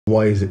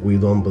Why is it we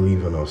don't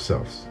believe in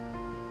ourselves?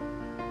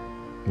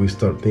 We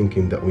start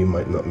thinking that we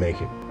might not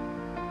make it,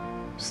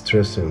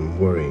 stressing,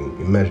 worrying,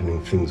 imagining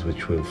things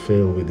which will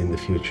fail within the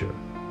future.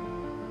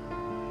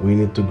 We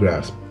need to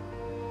grasp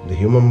the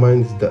human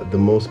mind is the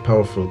most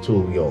powerful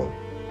tool we own,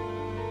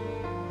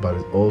 but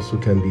it also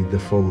can be the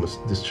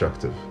foremost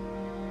destructive.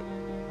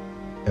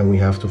 And we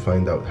have to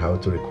find out how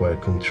to acquire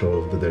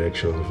control of the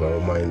directions of our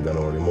mind and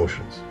our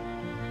emotions.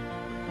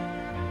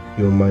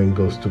 Your mind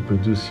goes to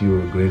produce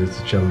your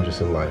greatest challenges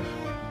in life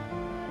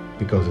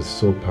because it's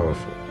so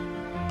powerful.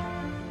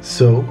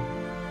 So,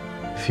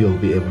 if you'll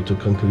be able to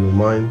conquer your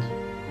mind,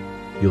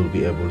 you'll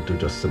be able to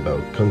just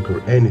about conquer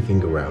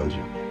anything around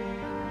you,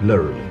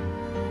 literally.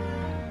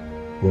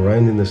 When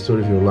writing the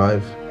story of your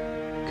life,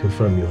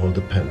 confirm you hold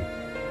a pen.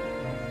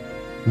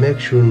 Make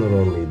sure not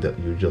only that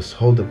you just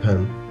hold a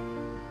pen,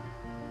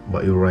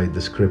 but you write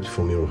the script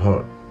from your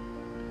heart.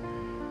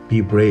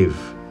 Be brave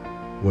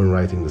when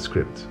writing the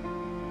script.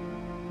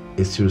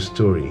 It's your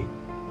story,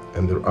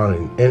 and there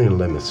aren't any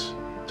limits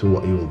to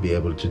what you will be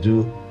able to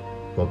do,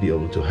 what be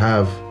able to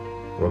have,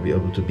 or be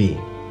able to be.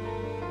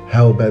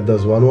 How bad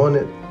does one want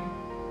it?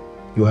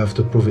 You have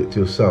to prove it to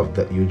yourself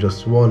that you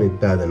just want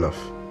it bad enough.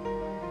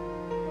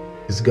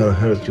 It's gonna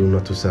hurt you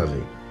not to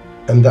savvy.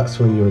 And that's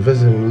when you're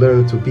visiting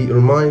learn to beat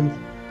your mind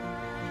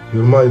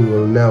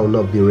will now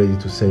not be ready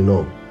to say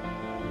no.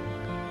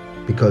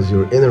 Because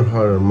your inner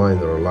heart and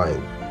mind are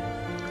aligned,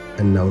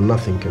 and now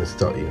nothing can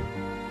stop you.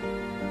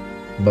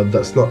 But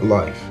that's not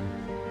life.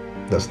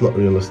 That's not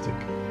realistic.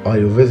 Are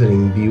you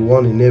visiting be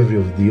one in every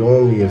of the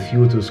only a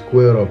few to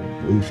square up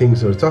when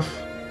things are tough?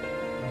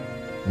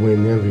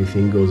 When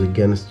everything goes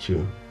against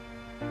you,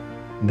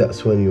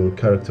 that's when your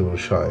character will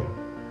shine.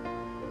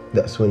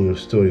 That's when your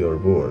story are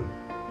born.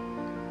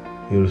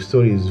 Your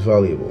story is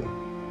valuable.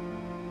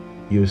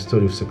 Your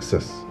story of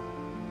success.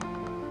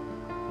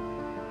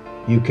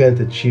 You can't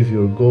achieve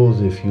your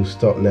goals if you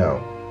stop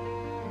now,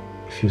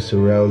 if you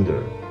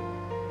surrender.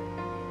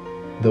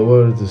 The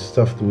world is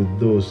stuffed with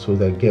those who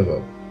that give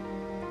up.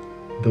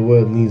 The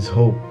world needs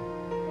hope.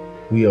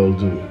 We all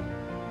do.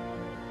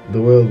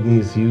 The world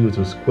needs you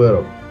to square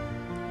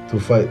up, to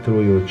fight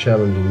through your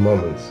challenging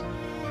moments,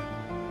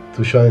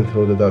 to shine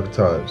through the dark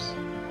times,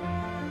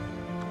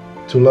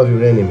 to love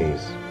your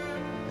enemies,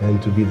 and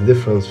to be the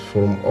difference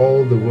from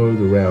all the world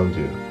around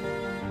you.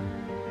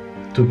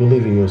 To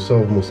believe in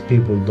yourself. Most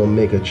people don't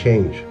make a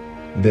change.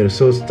 They're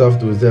so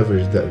stuffed with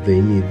average that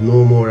they need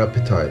no more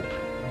appetite.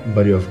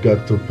 But you've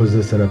got to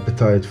possess an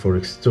appetite for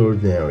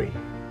extraordinary.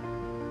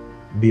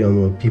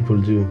 Beyond what people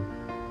do,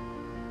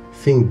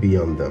 think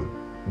beyond them.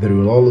 There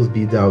will always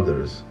be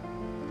doubters,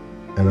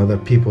 and other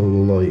people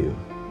will love you,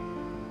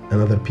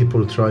 and other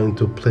people trying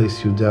to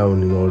place you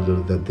down in order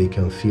that they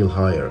can feel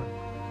higher.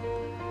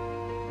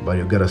 But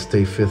you gotta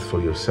stay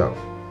faithful yourself.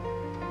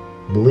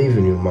 Believe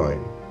in your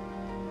mind.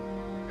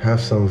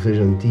 Have some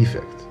vision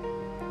defect.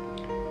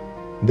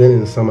 Then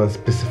in some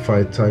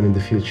unspecified time in the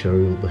future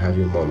you'll have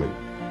your moment.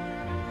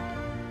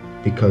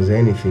 Because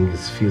anything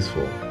is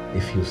feasible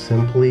if you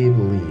simply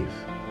believe.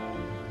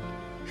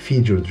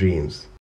 Feed your dreams.